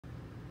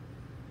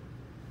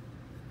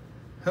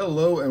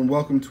Hello and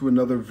welcome to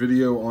another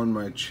video on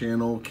my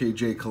channel,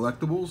 KJ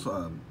Collectibles.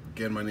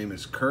 Again, my name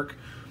is Kirk.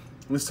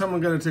 This time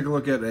I'm going to take a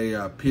look at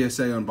a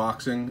PSA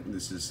unboxing.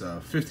 This is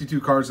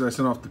 52 cards that I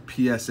sent off to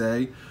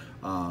PSA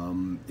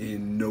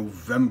in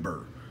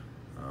November.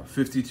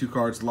 52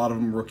 cards, a lot of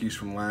them rookies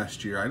from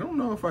last year. I don't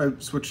know if I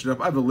switched it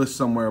up. I have a list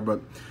somewhere,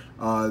 but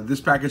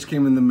this package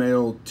came in the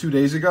mail 2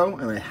 days ago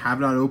and I have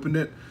not opened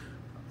it.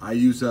 I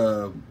use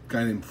a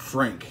guy named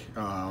Frank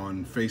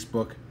on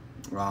Facebook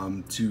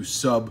to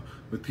sub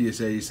with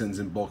PSA. He sends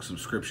in bulk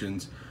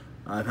subscriptions.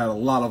 I've had a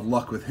lot of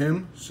luck with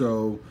him,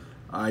 so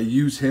I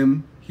use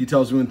him. He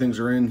tells me when things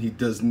are in. He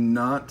does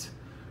not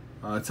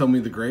tell me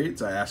the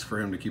grades. I ask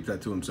for him to keep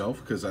that to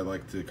himself because I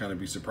like to kind of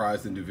be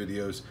surprised and do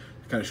videos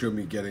to kind of show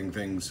me getting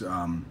things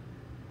kind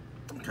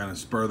of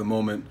spur of the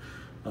moment.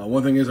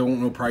 One thing is I won't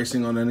know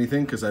pricing on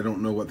anything because I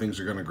don't know what things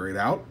are going to grade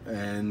out,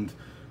 and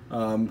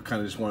kind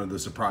of just wanted the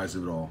surprise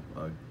of it all.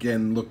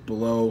 Again, look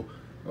below.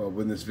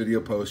 When this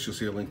video posts, you'll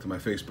see a link to my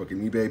Facebook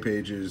and eBay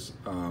pages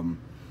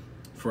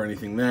for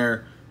anything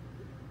there.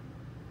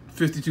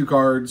 52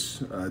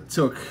 cards,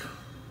 took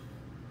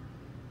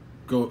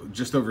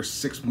just over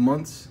 6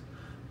 months.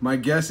 My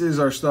guess is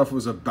our stuff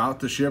was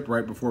about to ship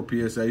right before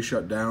PSA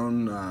shut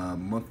down a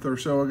month or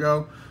so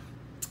ago,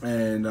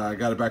 and I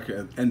got it back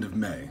at the end of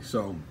May.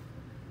 So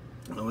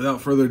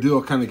without further ado,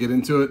 I'll kind of get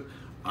into it.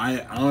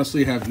 I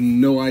honestly have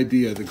no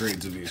idea the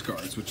grades of these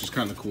cards, which is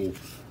kind of cool.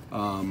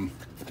 I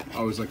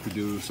always like to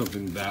do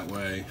something that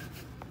way.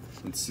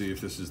 Let's see if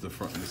this is the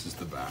front and this is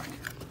the back.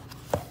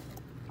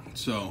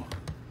 So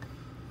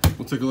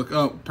we'll take a look.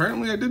 Oh,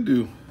 apparently I did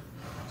do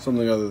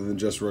something other than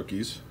just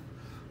rookies.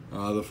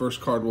 The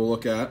first card we'll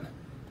look at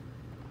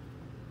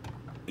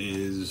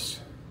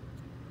is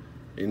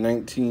a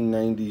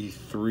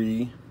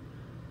 1993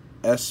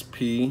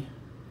 SP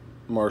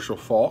Marshall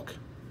Faulk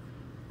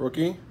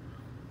rookie.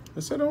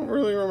 This I don't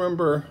really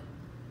remember.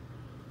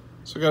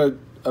 So I got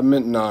a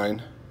mint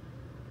 9.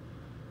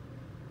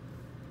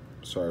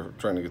 Sorry, I'm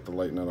trying to get the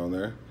light nut on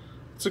there.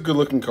 It's a good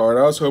looking card.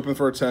 I was hoping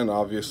for a 10,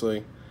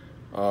 obviously.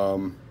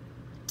 Didn't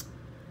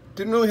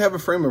really have a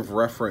frame of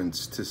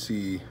reference to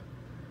see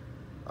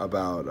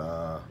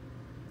about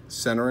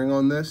centering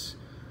on this,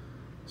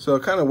 so I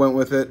kind of went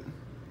with it.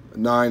 A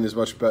 9 is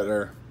much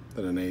better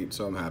than an 8,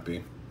 so I'm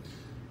happy.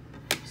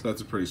 So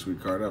that's a pretty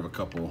sweet card. I have a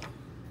couple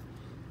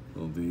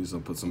of these. I'll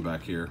put some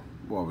back here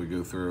while we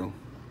go through.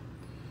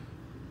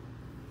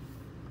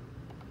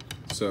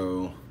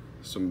 So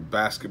some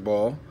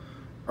basketball.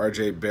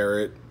 RJ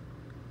Barrett,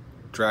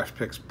 Draft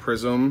Picks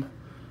Prism,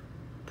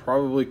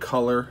 probably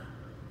color.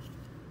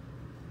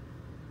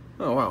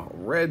 Oh wow,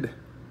 red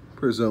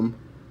Prism,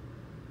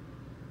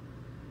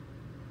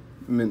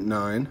 mint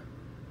 9.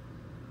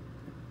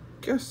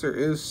 Guess there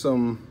is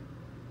some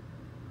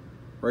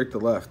right to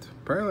left.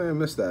 Apparently I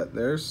missed that.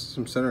 There's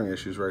some centering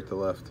issues right to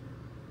left.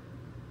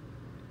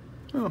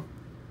 Oh.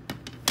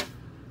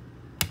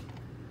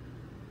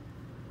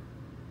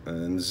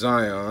 And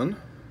Zion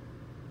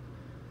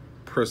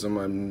Prism.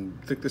 I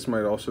think this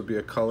might also be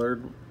a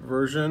colored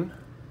version.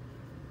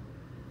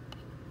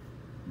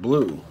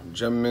 Blue,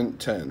 Gem Mint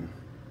 10.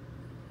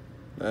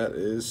 That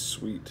is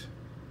sweet.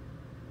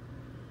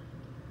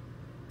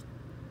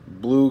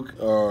 Blue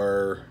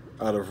are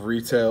out of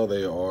retail.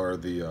 They are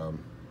the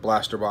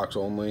blaster box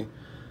only.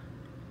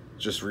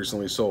 Just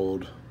recently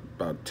sold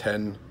about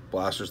 10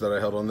 blasters that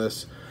I held on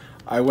this.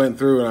 I went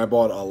through and I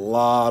bought a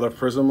lot of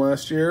Prism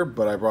last year,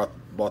 but I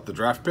bought the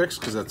draft picks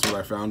because that's what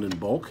I found in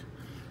bulk.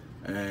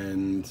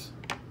 And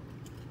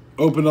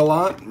opened a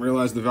lot,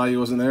 realized the value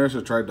wasn't there,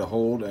 so tried to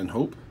hold and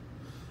hope.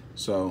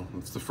 So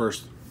that's the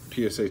first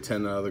PSA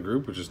 10 out of the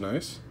group, which is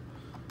nice.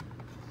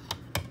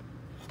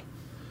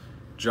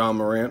 John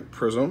Morant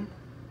Prism.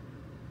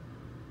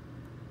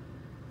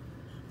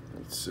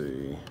 Let's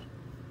see.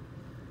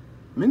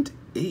 Mint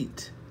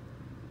 8.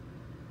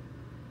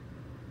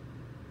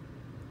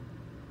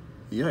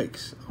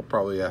 Yikes. I'll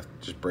probably have to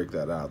just break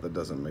that out. That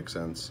doesn't make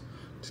sense.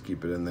 Just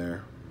keep it in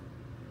there.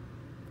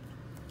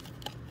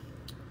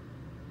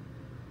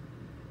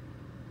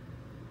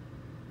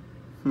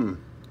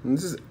 And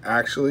this is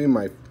actually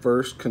my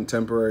first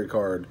contemporary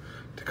card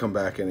to come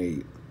back in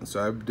 8.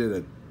 So I did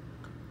a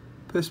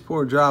piss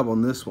poor job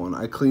on this one.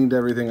 I cleaned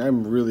everything.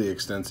 I'm really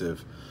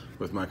extensive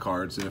with my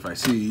cards, and if I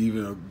see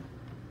even a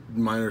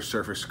minor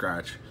surface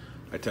scratch,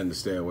 I tend to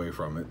stay away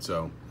from it.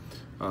 So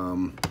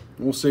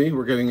we'll see.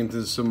 We're getting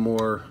into some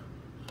more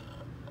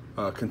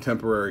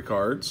contemporary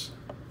cards.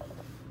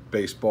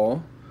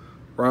 Baseball.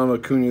 Ronald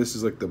Acuna. This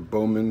is like the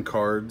Bowman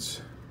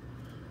cards.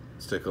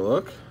 Let's take a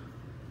look.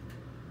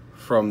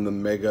 From the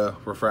Mega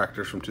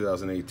Refractors from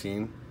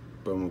 2018,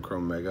 Bowman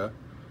Chrome Mega.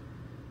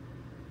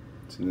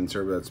 It's an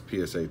insert that's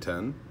PSA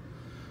 10.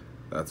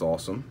 That's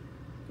awesome.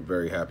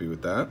 Very happy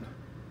with that.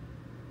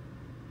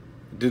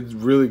 Did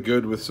really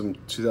good with some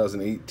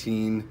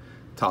 2018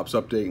 Topps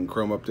update and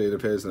Chrome update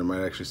of his, and I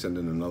might actually send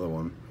in another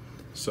one.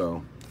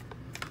 So,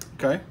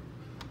 okay.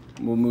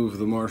 We'll move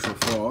the Marshall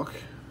Faulk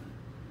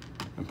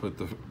and put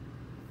the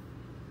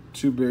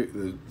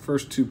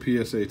first two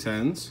PSA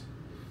 10s.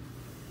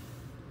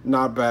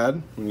 not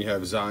bad when you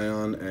have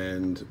Zion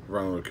and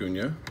Ronald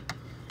Acuna.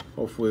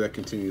 Hopefully that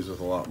continues with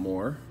a lot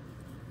more.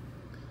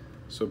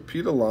 So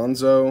Pete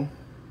Alonso,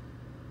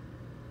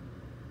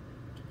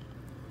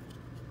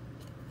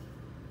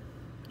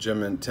 Gem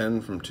Mint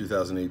 10 from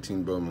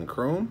 2018 Bowman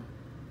Chrome.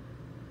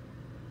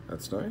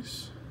 That's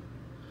nice.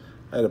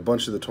 I had a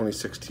bunch of the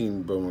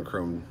 2016 Bowman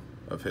Chrome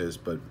of his,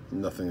 but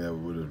nothing that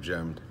would have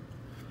gemmed.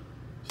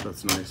 So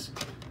that's nice.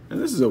 And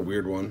this is a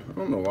weird one. I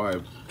don't know why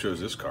I chose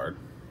this card.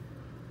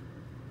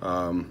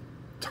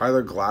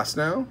 Tyler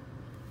Glasnow.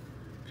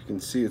 You can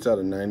see it's out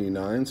of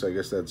 99, so I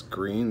guess that's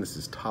green. This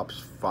is Topps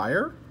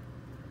Fire.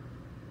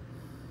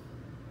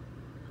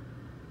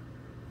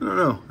 I don't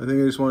know. I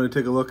think I just wanted to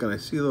take a look, and I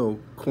see a little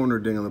corner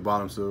ding on the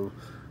bottom, so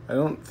I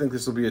don't think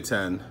this will be a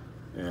 10.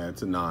 Yeah,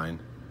 it's a 9.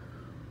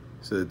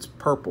 So it's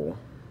purple.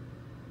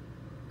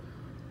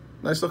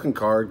 Nice looking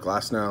card.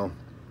 Glasnow,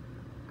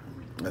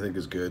 I think,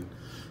 is good.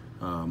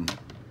 But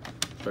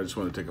I just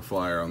want to take a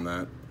flyer on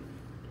that.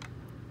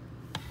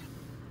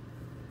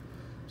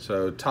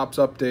 So Topps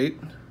update.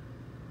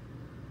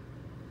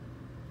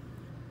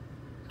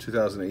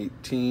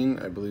 2018,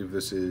 I believe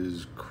this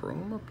is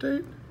Chrome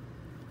update.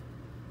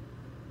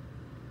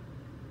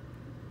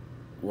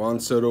 Juan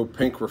Soto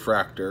Pink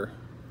Refractor,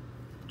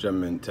 Gem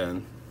Mint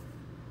 10.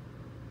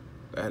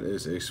 That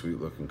is a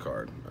sweet looking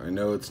card. I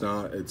know it's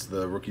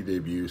the rookie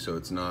debut, so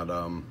it's not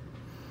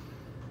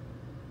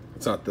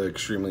the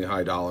extremely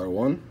high dollar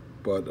one,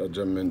 but a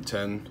Gem Mint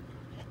 10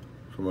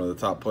 from one of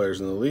the top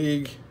players in the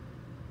league.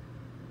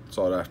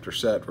 Sought after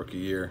set, rookie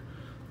year.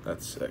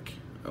 That's sick.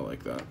 I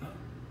like that.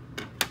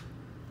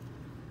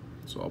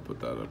 So I'll put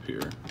that up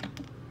here.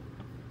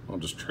 I'll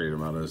just trade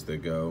them out as they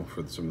go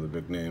for some of the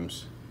big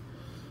names.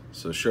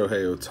 So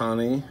Shohei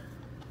Ohtani,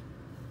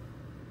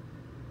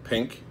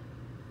 pink,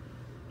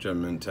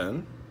 Gem Mint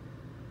 10.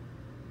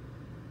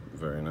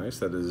 Very nice.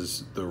 That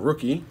is the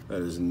rookie.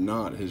 That is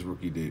not his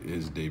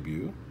his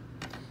debut.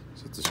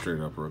 So it's a straight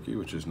up rookie,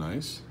 which is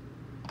nice.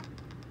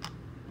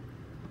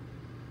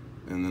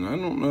 And then I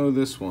don't know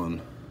this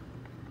one.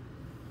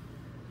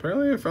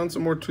 Apparently I found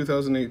some more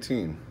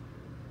 2018.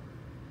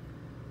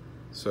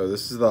 So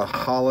this is the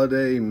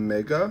Holiday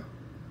Mega.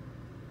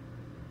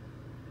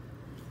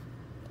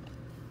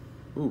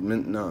 Ooh,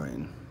 Mint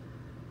 9.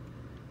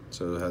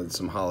 So it had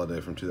some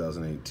Holiday from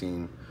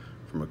 2018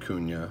 from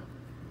Acuna,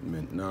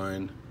 Mint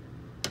 9.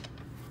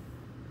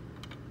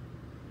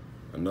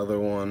 Another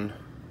one,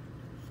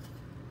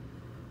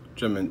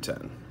 Gem Mint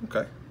 10.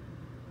 Okay.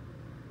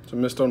 So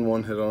missed on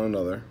one, hit on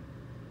another.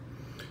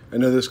 I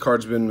know this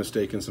card's been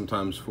mistaken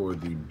sometimes for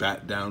the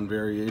bat down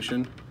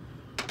variation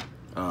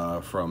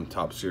from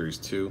Topps Series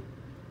 2.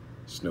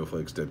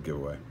 Snowflake's dead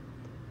giveaway,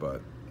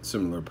 but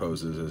similar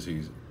poses as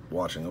he's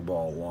watching a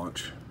ball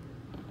launch.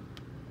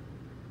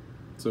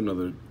 So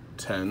another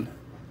 10.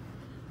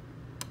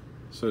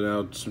 So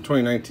now some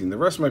 2019. The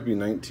rest might be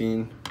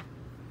 19.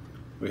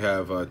 We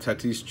have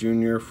Tatis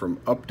Jr. from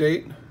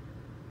Update.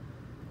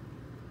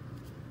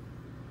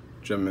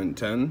 Gem Mint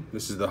 10.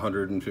 This is the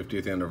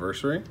 150th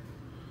anniversary.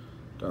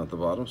 Down at the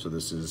bottom, so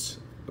this is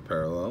the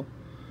parallel.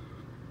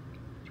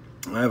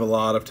 I have a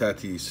lot of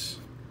Tatis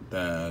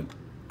that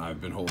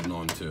I've been holding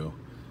on to.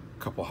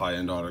 A couple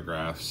high-end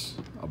autographs,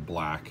 a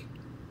black.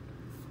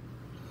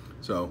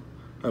 So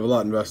I have a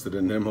lot invested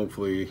in him.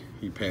 Hopefully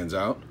he pans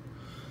out.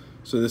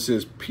 So this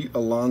is Pete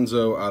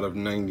Alonso out of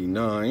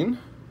 99.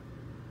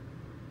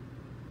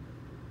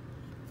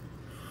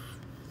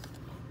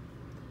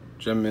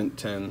 Gem Mint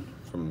 10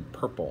 from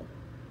Purple.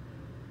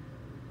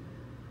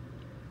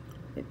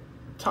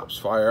 Topps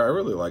Fire, I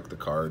really like the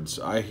cards.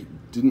 I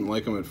didn't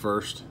like them at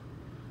first,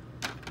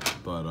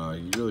 but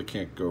you really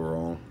can't go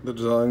wrong. The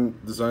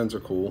designs are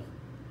cool,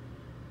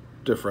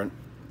 different.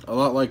 A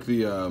lot like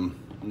the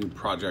new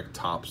Project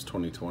Topps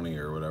 2020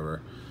 or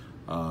whatever.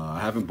 I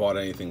haven't bought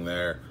anything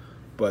there,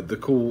 but the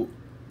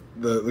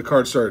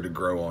card started to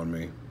grow on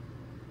me.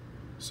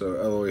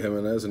 So Eloy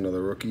Jimenez,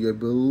 another rookie. I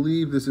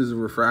believe this is a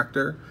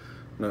refractor.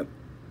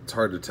 It's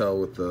hard to tell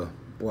with the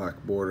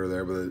black border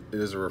there, but it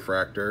is a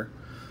refractor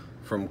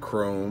from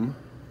Chrome.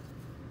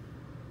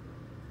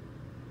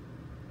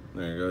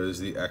 There goes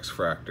the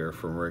X-Fractor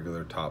from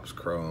regular Topps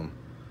Chrome.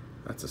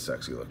 That's a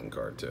sexy looking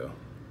card too.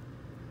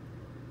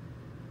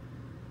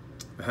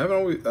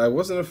 I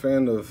wasn't a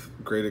fan of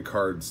graded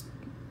cards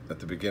at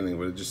the beginning,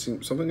 but it just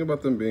seemed something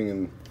about them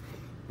being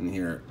in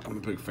here I'm a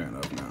big fan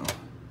of now.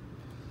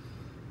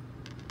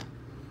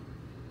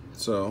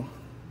 So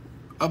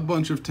a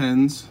bunch of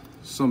 10s,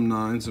 some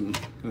 9s. I'm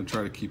gonna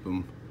try to keep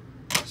them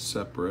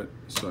separate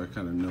so I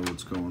kind of know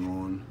what's going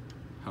on,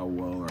 how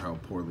well or how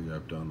poorly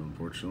I've done,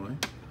 unfortunately.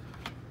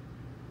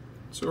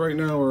 So right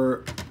now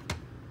we're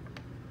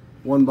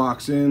one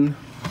box in,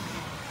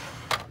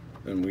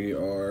 and we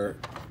are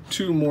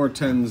 2 more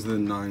 10s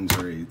than 9s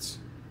or 8s.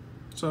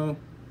 So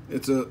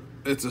it's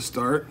a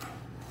start.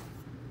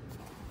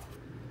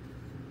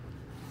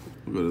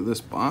 We'll go to this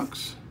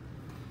box.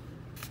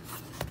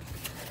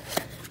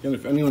 And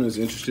if anyone is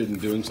interested in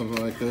doing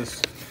something like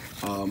this,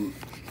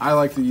 I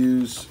like to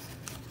use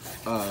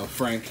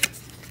Frank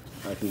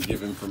I can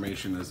give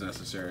information as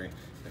necessary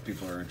if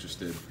people are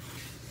interested.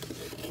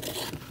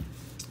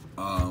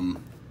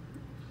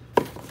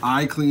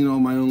 I clean all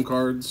my own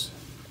cards.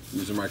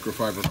 Use a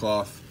microfiber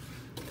cloth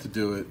to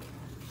do it,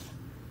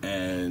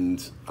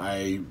 and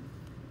I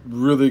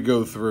really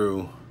go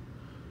through,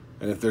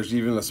 and if there's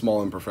even a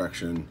small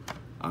imperfection,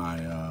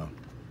 I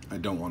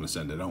don't want to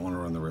send it. I don't want to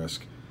run the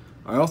risk.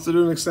 I also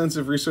do an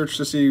extensive research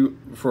to see,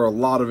 for a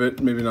lot of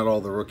it, maybe not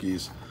all the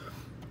rookies,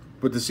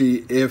 but to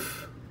see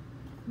if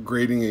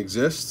grading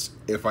exists.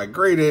 If I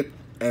grade it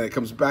and it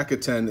comes back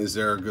at 10, is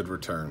there a good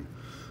return?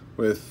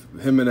 With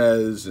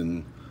Jimenez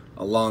and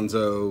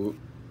Alonso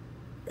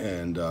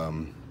and you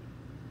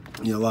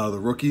know, a lot of the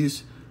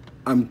rookies,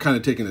 I'm kind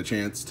of taking a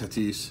chance,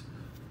 Tatis,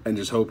 and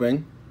just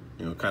hoping,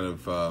 you know, kind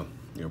of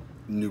you know,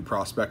 new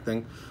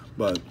prospecting,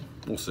 but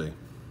we'll see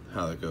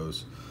how that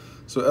goes.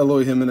 So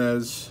Eloy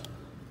Jimenez,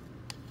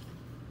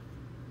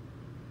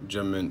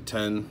 Gem Mint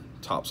 10,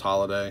 Topps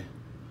Holiday.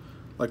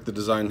 Like the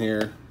design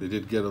here. They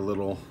did get a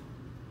little,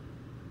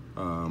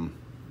 I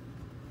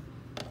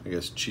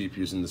guess, cheap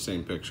using the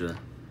same picture.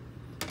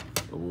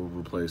 But we'll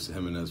replace the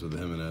Jimenez with the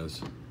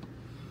Jimenez.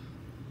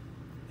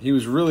 He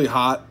was really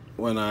hot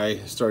when I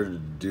started to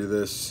do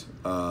this.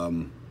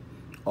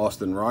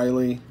 Austin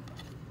Riley,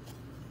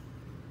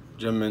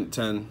 Gem Mint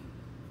 10.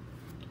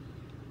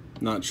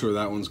 Not sure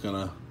that one's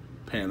gonna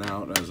pan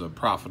out as a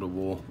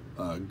profitable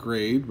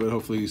grade, but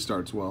hopefully he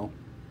starts well.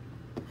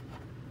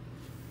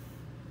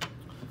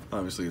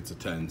 Obviously it's a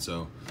 10,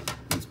 so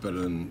it's better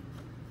than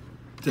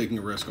taking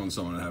a risk on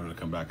someone and having to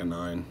come back a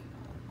 9.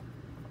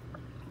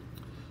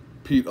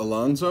 Pete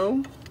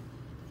Alonso,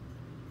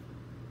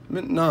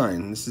 Mint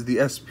 9. This is the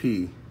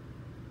SP.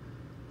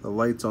 The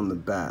lights on the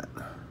bat.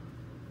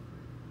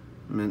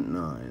 Mint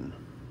 9.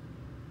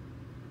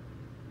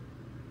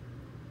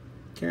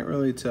 Can't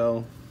really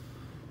tell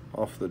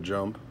off the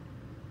jump.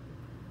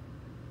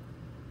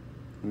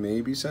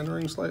 Maybe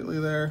centering slightly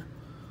there.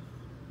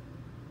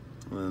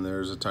 And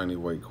there's a tiny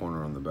white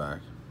corner on the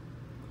back.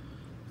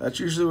 That's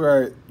usually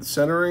where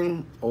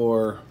centering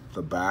or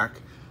the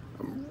back.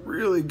 I'm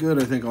really good,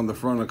 I think, on the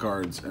front of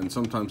cards, and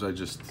sometimes I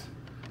just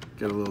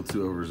get a little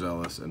too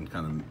overzealous and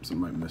kind of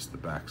might miss the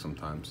back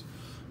sometimes,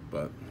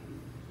 but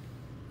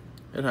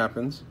it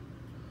happens.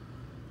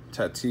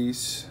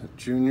 Tatis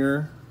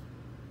Jr.,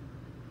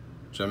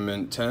 Gem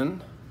Mint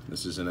 10.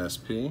 This is an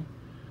SP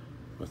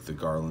with the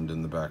garland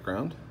in the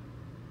background.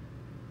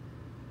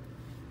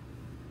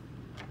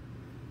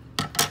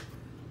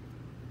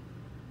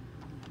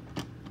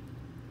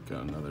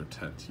 Got another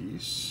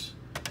Tatis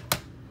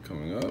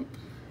coming up.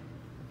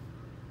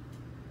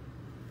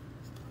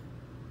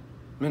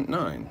 Mint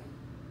 9.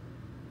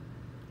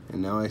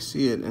 And now I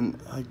see it,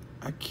 and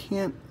I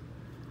can't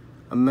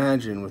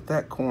imagine with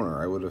that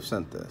corner I would have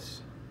sent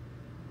this.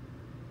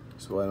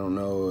 So I don't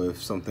know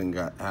if something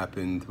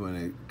happened when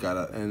it got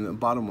out, and the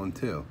bottom one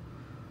too.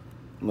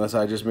 Unless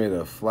I just made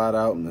a flat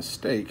out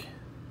mistake.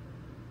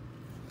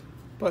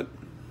 But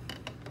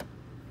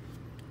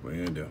what are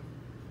you gonna do?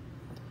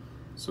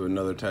 So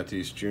another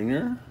Tatis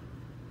Jr.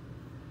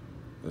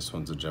 This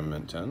one's a Gem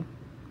Mint 10.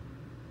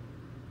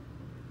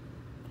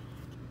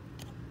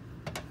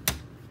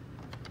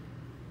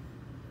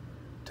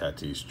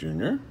 Tatis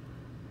Jr.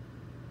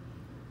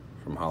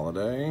 from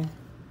Holiday,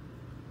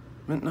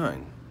 Mint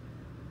 9.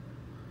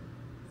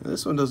 And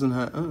this one doesn't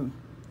have,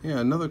 yeah,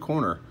 another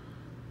corner.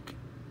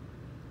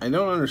 I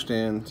don't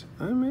understand.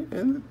 I mean,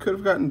 and it could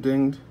have gotten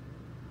dinged,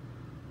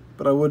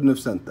 but I wouldn't have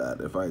sent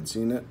that if I had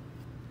seen it.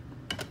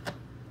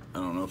 I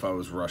don't know if I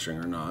was rushing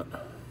or not.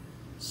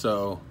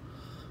 So,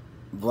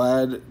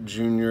 Vlad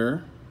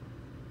Jr.,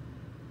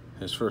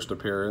 his first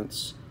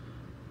appearance.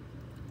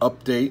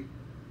 Update.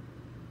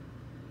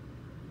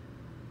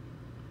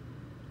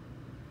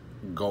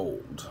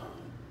 Gold.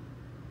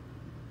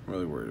 I'm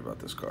really worried about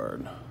this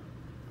card.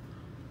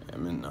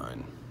 I'm in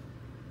 9.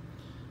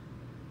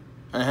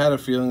 I had a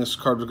feeling this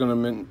card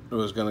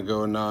was gonna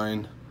go a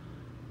 9,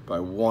 but I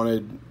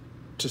wanted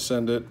to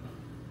send it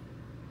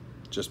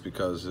just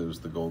because it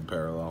was the gold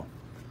parallel.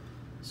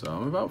 So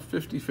I'm about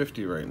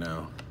 50-50 right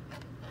now.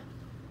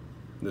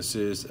 This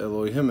is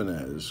Eloy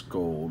Jimenez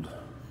gold.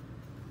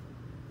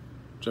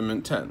 Gem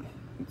Mint 10.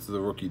 It's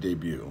the rookie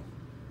debut.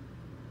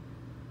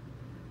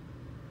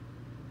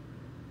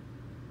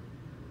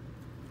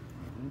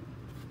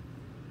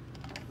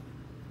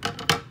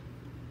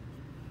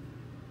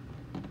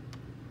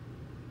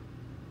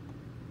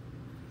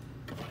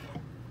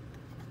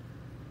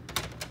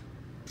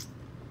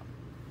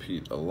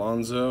 Pete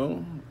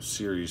Alonso,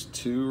 Series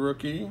 2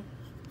 rookie,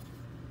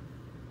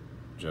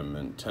 Gem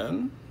Mint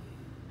 10.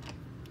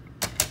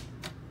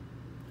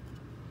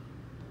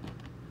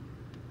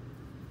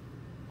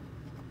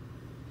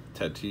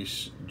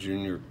 Tatis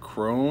Jr.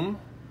 Chrome,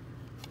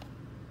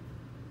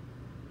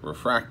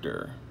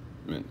 Refractor,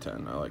 Mint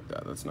 10. I like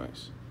that, that's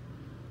nice.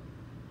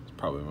 It's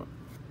probably,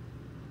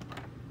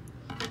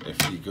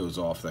 if he goes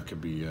off, that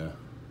could be a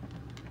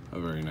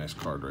very nice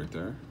card right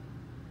there.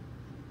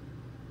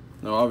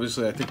 Now,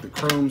 obviously, I think the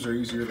chromes are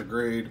easier to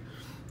grade.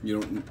 You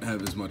don't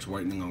have as much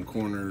whitening on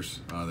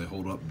corners. They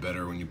hold up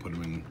better when you put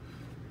them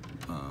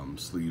in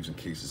sleeves and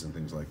cases and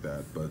things like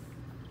that. But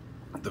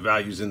the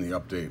value's in the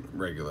update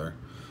regular.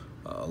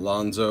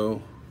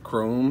 Alonzo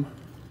Chrome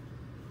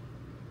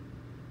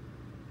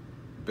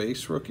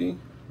base rookie,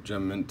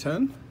 Gem Mint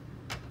 10.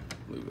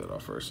 Leave that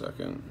off for a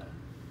second.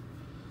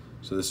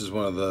 So this is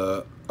one of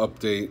the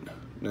update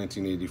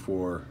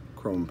 1984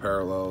 Chrome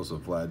parallels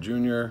of Vlad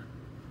Jr.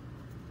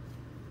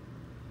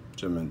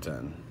 Gem Mint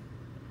 10.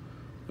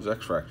 Those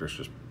X-Fractors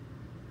just,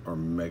 or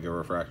Mega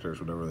Refractors,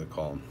 whatever they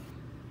call them,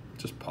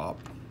 just pop.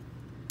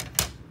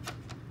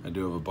 I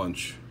do have a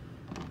bunch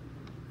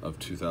of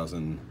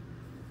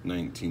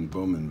 2019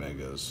 Bowman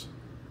Megas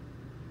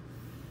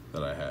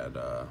that I had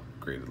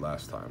graded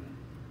last time.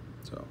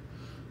 So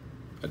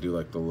I do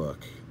like the look.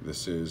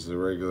 This is the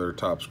regular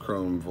Topps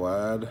Chrome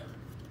Vlad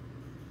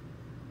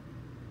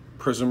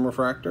Prism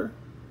Refractor,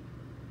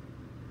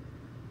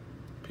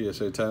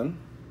 PSA 10.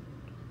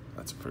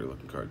 That's a pretty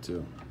looking card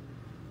too.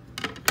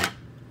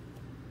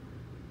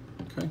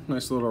 Okay,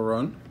 nice little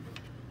run.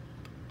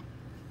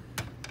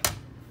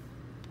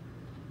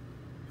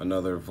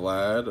 Another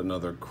Vlad,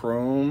 another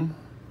Chrome,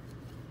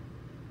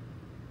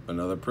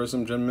 another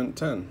Prism Gem Mint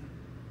 10.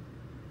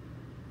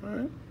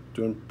 Alright,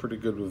 doing pretty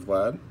good with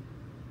Vlad.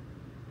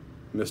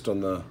 Missed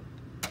on the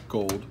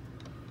gold.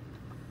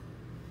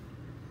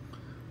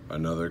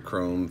 Another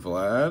Chrome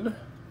Vlad.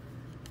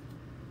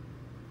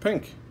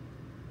 Pink.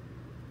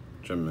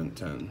 Gem Mint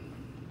 10.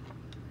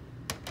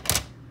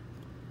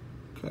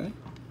 Okay.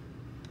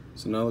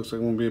 So now it looks like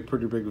I'm going to be a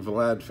pretty big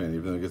Vlad fan,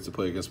 even though he gets to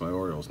play against my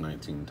Orioles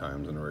 19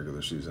 times in a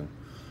regular season.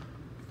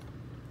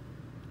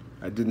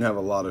 I didn't have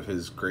a lot of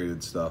his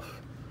graded stuff.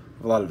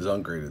 A lot of his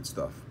ungraded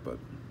stuff, but...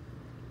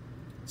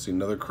 Let's see,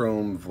 another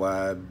Chrome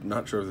Vlad.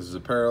 Not sure if this is a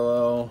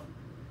parallel.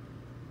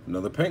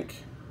 Another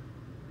pink.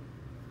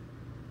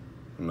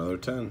 Another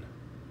 10.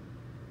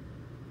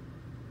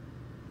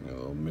 A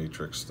little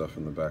matrix stuff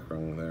in the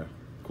background there.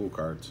 Cool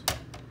cards.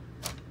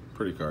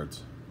 Pretty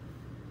cards.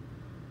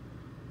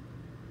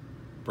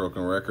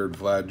 Broken Record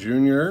Vlad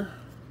Jr.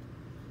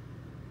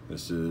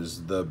 This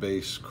is the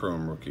base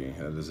Chrome rookie.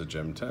 That is a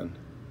Gem 10.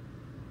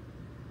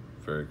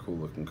 Very cool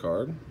looking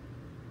card.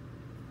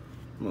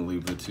 I'm going to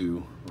leave the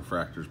two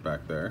refractors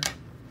back there.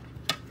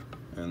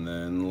 And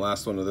then the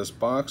last one of this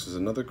box is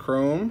another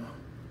Chrome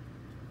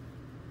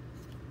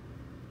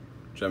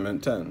Gem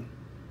Mint 10.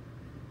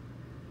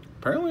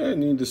 Apparently I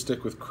need to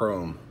stick with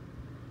Chrome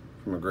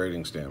from a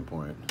grading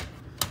standpoint,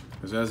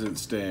 because as it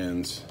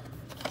stands,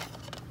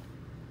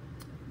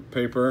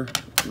 paper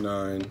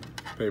 9,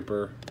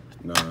 paper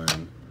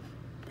 9,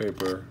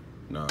 paper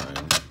 9,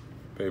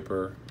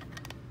 paper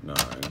 9,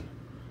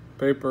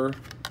 paper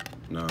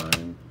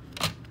 9,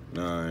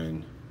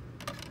 9.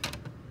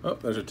 Oh,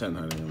 there's a 10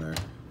 hiding in there.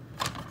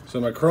 So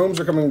my Chromes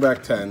are coming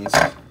back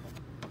 10s,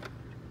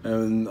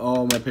 and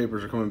all my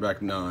papers are coming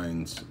back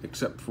 9s,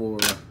 except for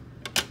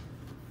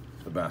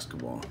the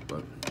basketball.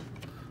 But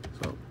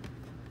so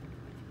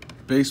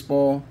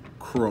baseball,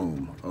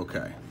 Chrome.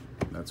 Okay,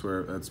 that's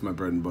my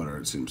bread and butter,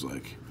 it seems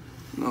like.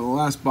 Now the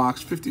last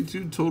box,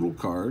 52 total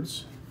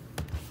cards.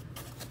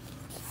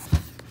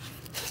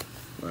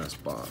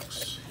 Last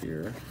box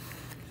here,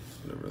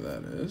 whatever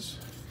that is.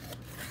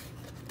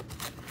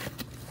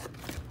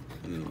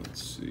 And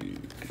let's see,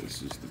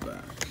 this is the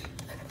back.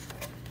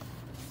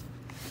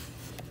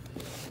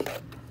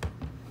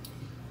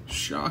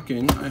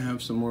 Shocking, I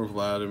have some more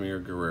Vladimir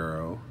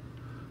Guerrero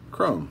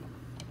Chrome.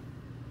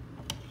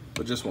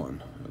 But just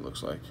one, it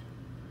looks like.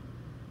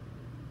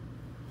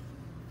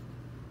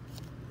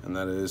 And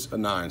that is a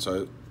 9,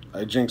 so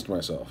I jinxed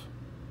myself,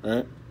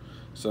 right?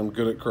 So I'm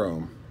good at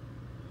Chrome.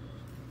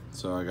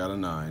 So I got a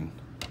 9.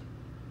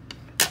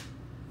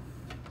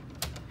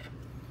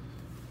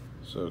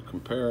 So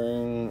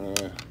comparing,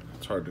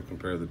 it's hard to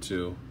compare the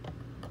two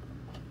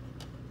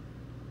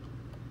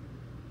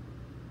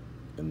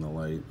in the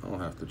light. I'll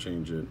have to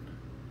change it.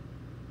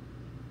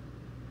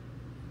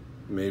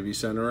 Maybe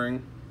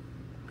centering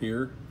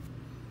here.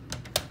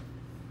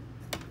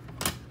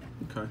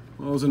 Okay,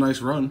 well, it was a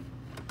nice run.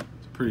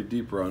 It's a pretty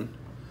deep run.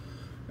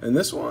 And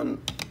this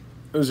one,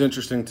 it was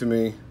interesting to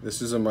me.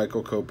 This is a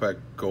Michael Kopech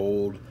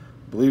Gold.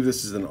 I believe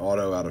this is an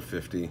auto out of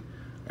 50.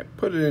 I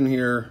put it in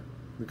here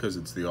because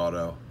it's the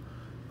auto.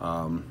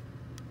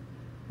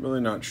 Really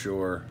not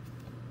sure.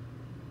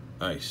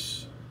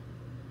 Nice.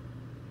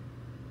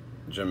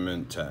 Gem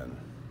Mint 10.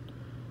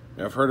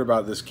 Now, I've heard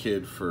about this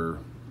kid for,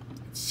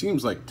 it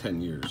seems like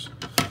 10 years.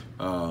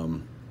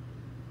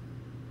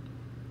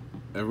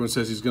 Everyone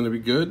says he's going to be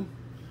good.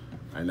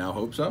 I now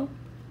hope so.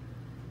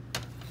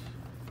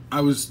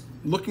 I was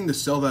looking to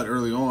sell that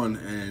early on,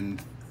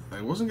 and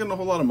I wasn't getting a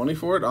whole lot of money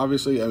for it.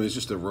 Obviously, I mean, it's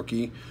just a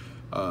rookie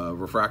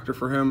refractor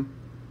for him.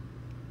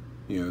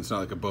 You know, it's not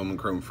like a Bowman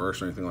Chrome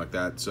First or anything like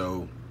that.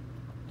 So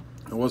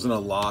it wasn't a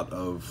lot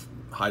of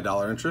high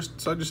dollar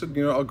interest. So I just said,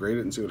 you know, I'll grade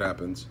it and see what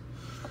happens.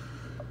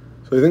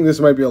 So I think this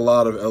might be a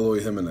lot of Eloy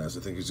Jimenez.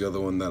 I think he's the other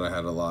one that I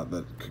had a lot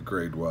that could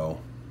grade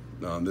well.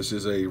 This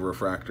is a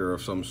refractor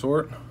of some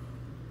sort.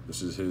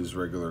 This is his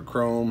regular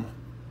Chrome.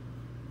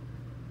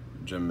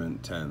 Gem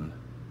Mint 10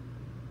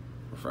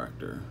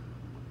 refractor.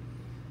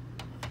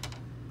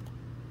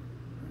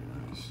 Very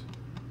nice.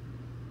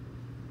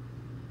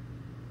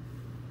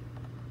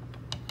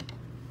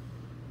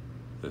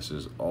 This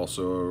is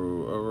also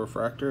a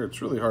refractor.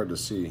 It's really hard to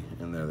see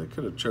in there. They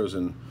could have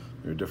chosen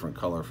a different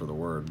color for the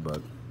word,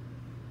 but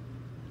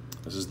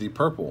this is the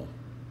purple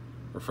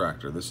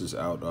refractor. This is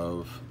out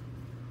of,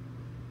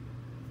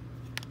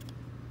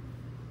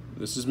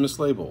 this is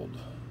mislabeled.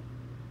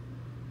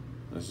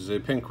 This is a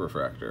pink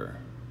refractor.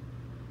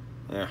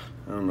 Yeah,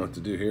 I don't know what to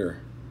do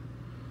here,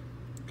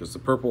 because the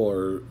purple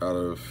are out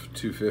of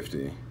 250.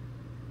 The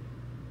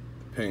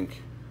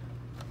pink,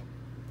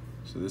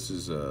 so this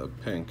is a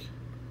pink.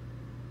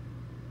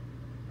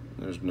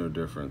 There's no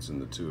difference in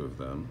the two of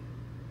them.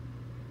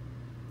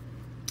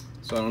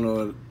 So I don't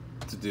know what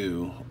to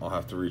do. I'll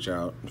have to reach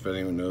out. If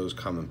anyone knows,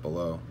 comment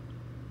below.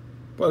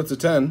 But it's a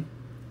 10,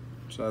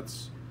 so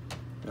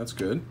that's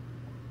good.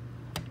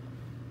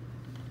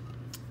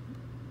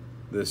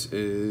 This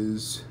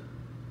is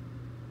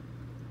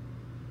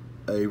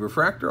a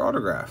refractor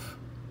autograph.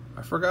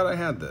 I forgot I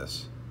had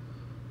this.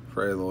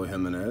 For Eloy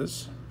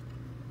Jimenez.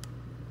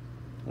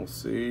 We'll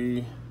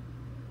see.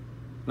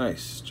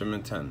 Nice, Gem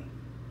Mint 10.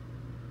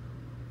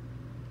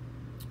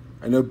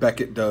 I know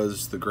Beckett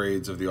does the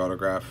grades of the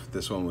autograph.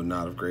 This one would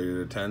not have graded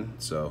a 10,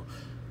 so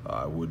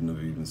I wouldn't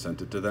have even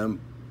sent it to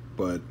them.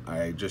 But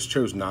I just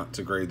chose not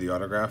to grade the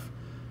autograph.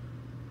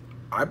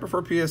 I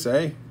prefer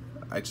PSA.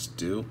 I just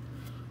do.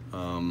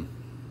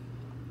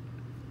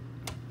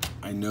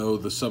 I know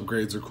the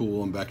subgrades are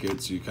cool on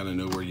Beckett, so you kind of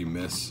know where you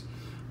miss.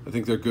 I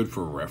think they're good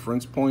for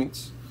reference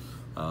points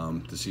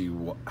to see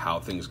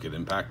how things get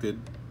impacted.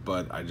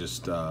 But I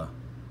just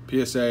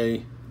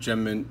PSA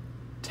Gem Mint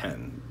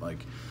 10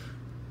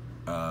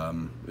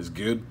 is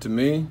good to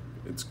me.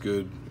 It's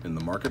good in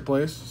the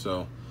marketplace.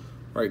 So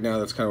right now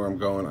that's kind of where I'm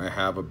going. I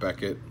have a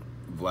Beckett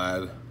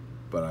Vlad,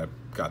 but I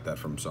got that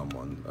from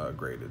someone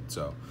graded.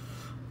 So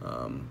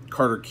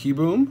Carter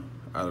Keyboom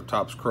out of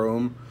Topps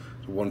Chrome,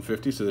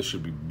 150. So this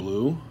should be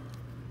blue.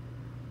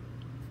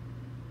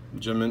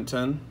 Gem Mint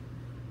 10.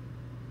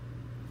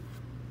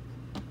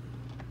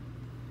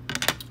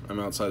 I'm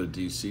outside of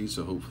DC,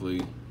 so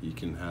hopefully you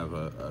can have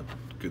a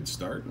good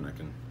start and I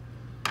can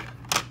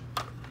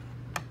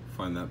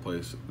find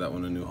that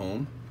one a new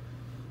home.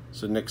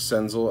 So Nick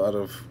Senzel out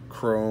of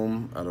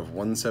Chrome, out of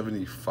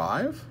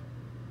 175.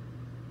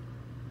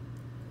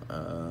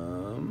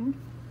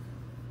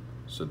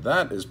 So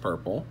that is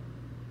purple.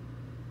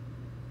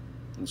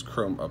 It's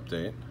Chrome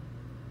update.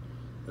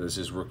 That is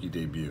his rookie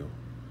debut.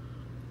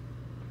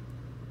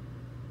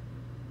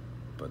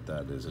 But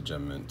that is a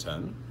Gem Mint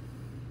 10.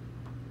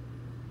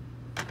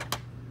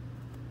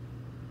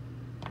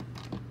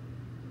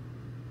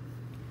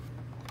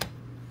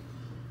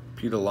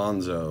 Pete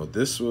Alonso.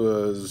 This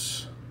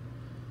was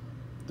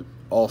the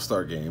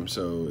All-Star game,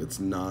 so it's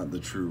not the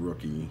true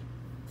rookie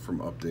from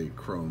Update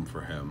Chrome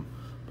for him.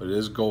 But it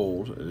is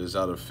gold. It is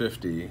out of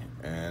 50,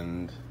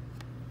 and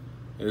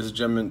it is a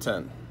Gem Mint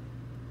 10.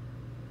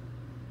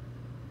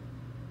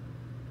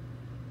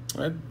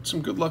 I had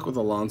some good luck with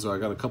Alonso. I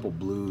got a couple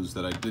blues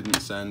that I didn't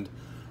send.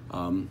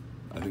 I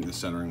think the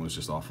centering was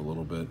just off a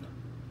little bit.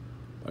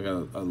 I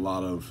got a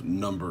lot of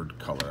numbered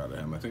color out of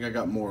him. I think I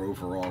got more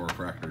overall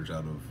refractors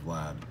out of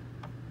Vlad.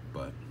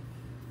 But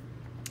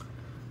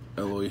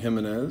Eloy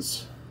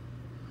Jimenez,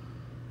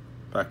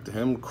 back to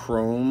him.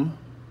 Chrome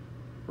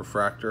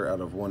refractor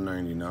out of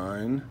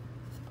 199.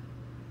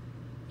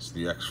 It's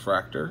the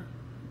X-Fractor,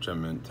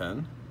 Gem Mint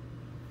 10.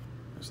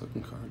 Nice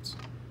looking cards.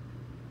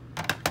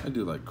 I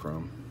do like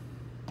Chrome.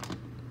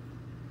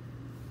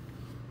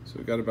 So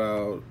we got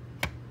about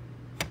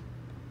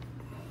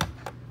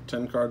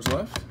 10 cards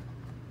left.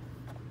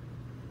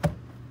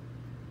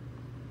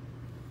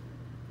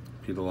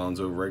 Pete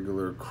Alonso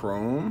regular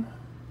Chrome.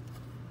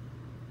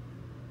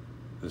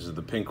 This is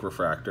the pink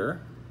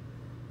refractor.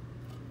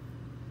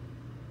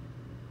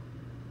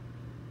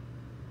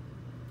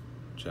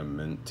 Gem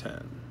Mint 10.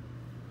 I'm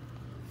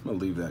gonna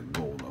leave that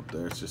gold up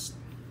there. It's just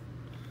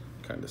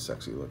kind of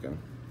sexy looking.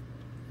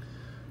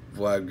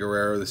 Vlad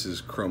Guerrero, this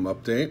is Chrome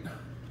update.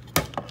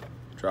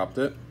 Dropped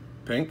it.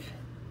 Pink.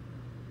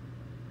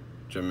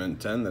 Gem Mint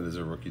 10, that is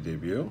a rookie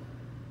debut.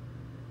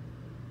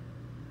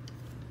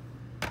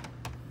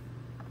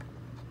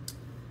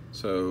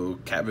 So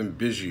Kevin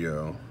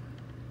Biggio,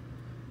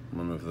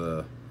 one of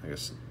the, I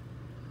guess,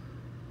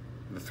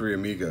 the three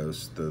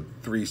amigos, the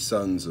three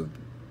sons of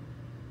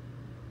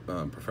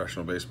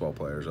professional baseball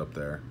players up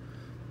there.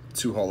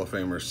 Two Hall of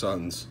Famers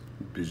sons,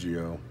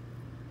 Biggio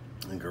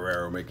and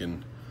Guerrero,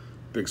 making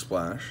big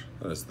splash.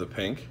 That is the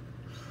pink.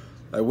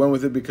 I went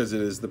with it because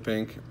it is the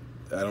pink.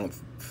 I don't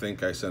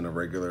think I sent a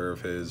regular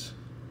of his.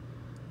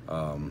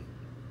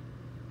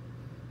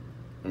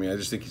 I mean, I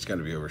just think he's going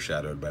to be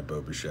overshadowed by Bo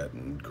Bichette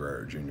and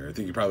Guerrero Jr. I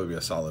think he'd probably be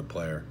a solid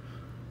player,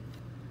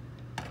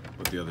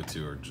 but the other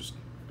two are just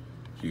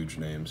huge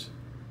names.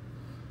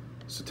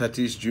 So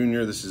Tatis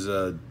Jr., this is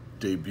a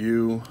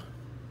debut,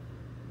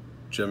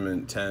 Gem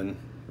Mint 10,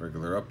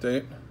 regular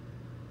update.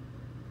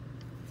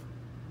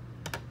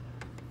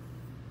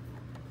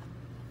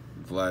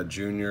 Vlad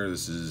Jr.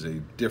 This is a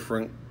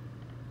different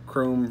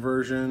chrome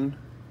version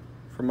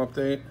from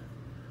Update.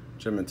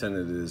 Gem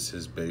intended is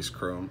his base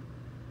chrome.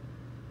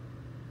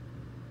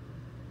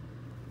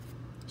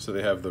 So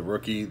they have the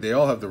rookie, they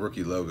all have the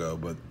rookie logo,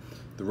 but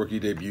the rookie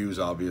debuts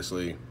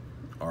obviously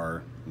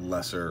are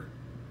lesser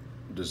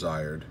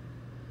desired.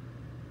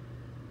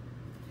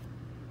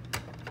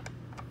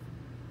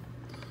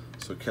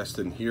 So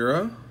Keston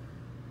Hiura,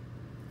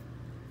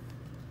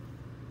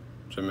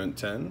 Gem mint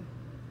 10.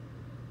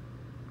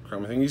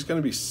 Chrome, I think he's going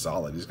to be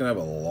solid. He's going to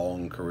have a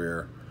long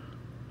career,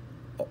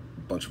 a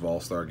bunch of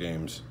all-star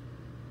games.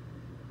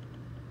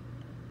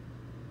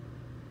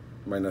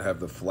 Might not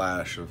have the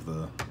flash of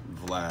the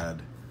Vlad,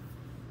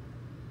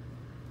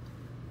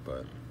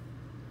 but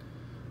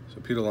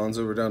so Pete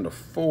Alonso, we're down to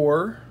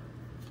 4.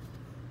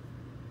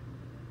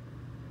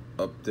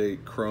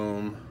 Update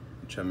Chrome,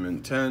 Gem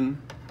mint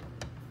 10.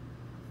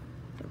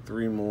 Got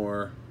 3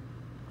 more.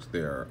 So they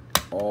are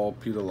all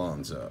Pete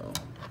Alonso.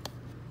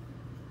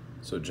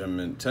 So Gem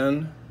mint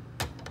 10.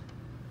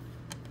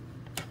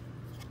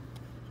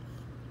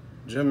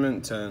 Gem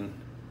mint 10.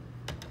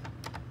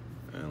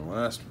 And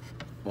last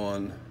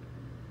one,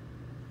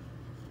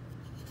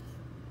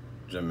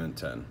 Gem mint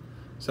 10.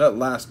 So that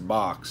last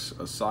box,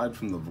 aside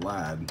from the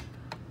Vlad,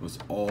 was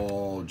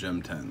all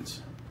Gem 10s.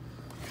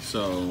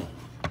 So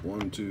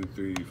 1, 2,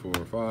 3, 4,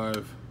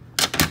 5.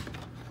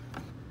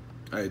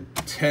 I had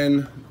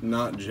 10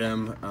 not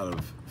Gem out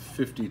of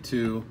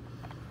 52.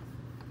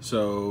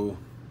 So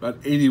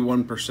about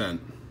 81%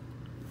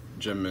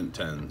 Gem mint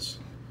 10s.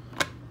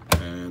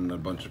 And a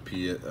bunch of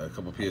a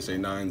couple PSA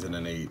 9s and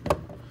an 8.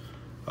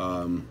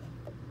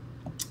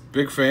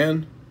 Big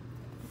fan.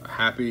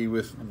 Happy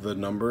with the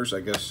numbers.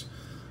 I guess,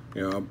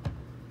 you know,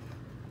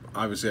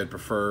 obviously I'd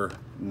prefer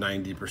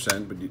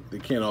 90%, but they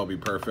can't all be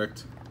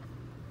perfect.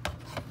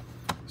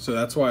 So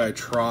that's why I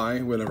try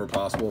whenever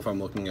possible, if I'm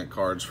looking at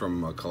cards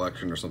from a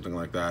collection or something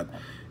like that,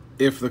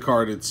 if the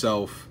card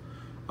itself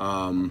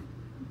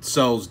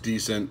sells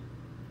decent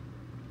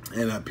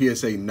and a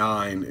PSA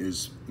 9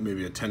 is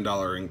maybe a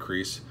 $10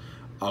 increase,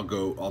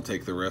 I'll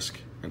take the risk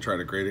and try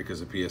to grade it,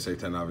 because a PSA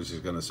 10 obviously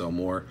is going to sell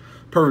more.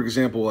 Perfect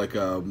example, like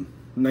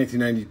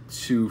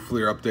 1992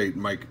 Fleer Update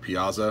Mike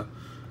Piazza.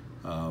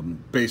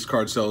 Base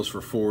card sells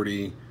for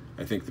 40.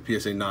 I think the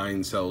PSA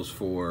 9 sells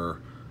for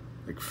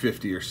like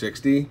 50 or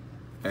 60.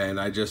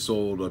 And I just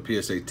sold a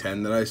PSA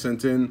 10 that I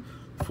sent in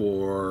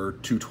for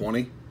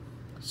 220.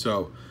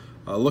 So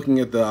looking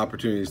at the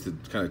opportunities to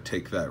kind of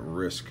take that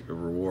risk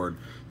reward.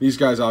 These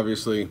guys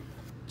obviously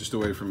just a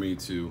way for me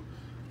to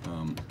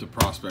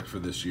prospect for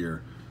this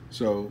year.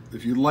 So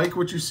if you like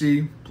what you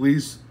see,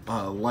 please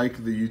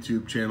like the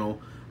YouTube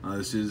channel.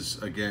 This is,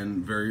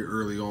 again, very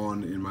early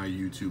on in my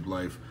YouTube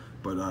life,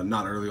 but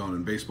not early on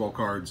in baseball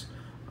cards.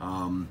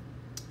 You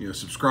know,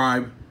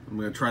 subscribe. I'm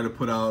going to try to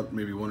put out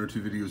maybe 1 or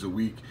 2 videos a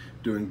week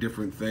doing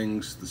different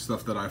things, the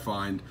stuff that I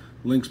find.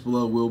 Links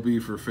below will be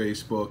for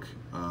Facebook,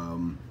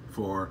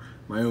 for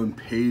my own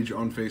page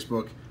on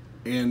Facebook,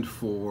 and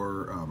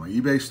for my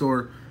eBay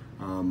store.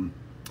 And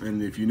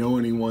if you know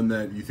anyone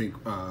that you think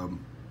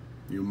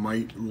you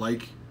might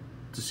like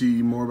to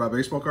see more about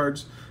baseball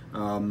cards,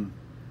 you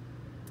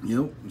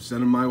know,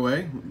 send them my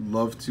way.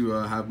 Love to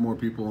have more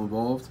people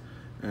involved,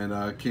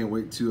 and can't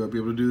wait to be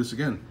able to do this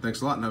again.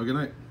 Thanks a lot, and have a good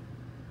night.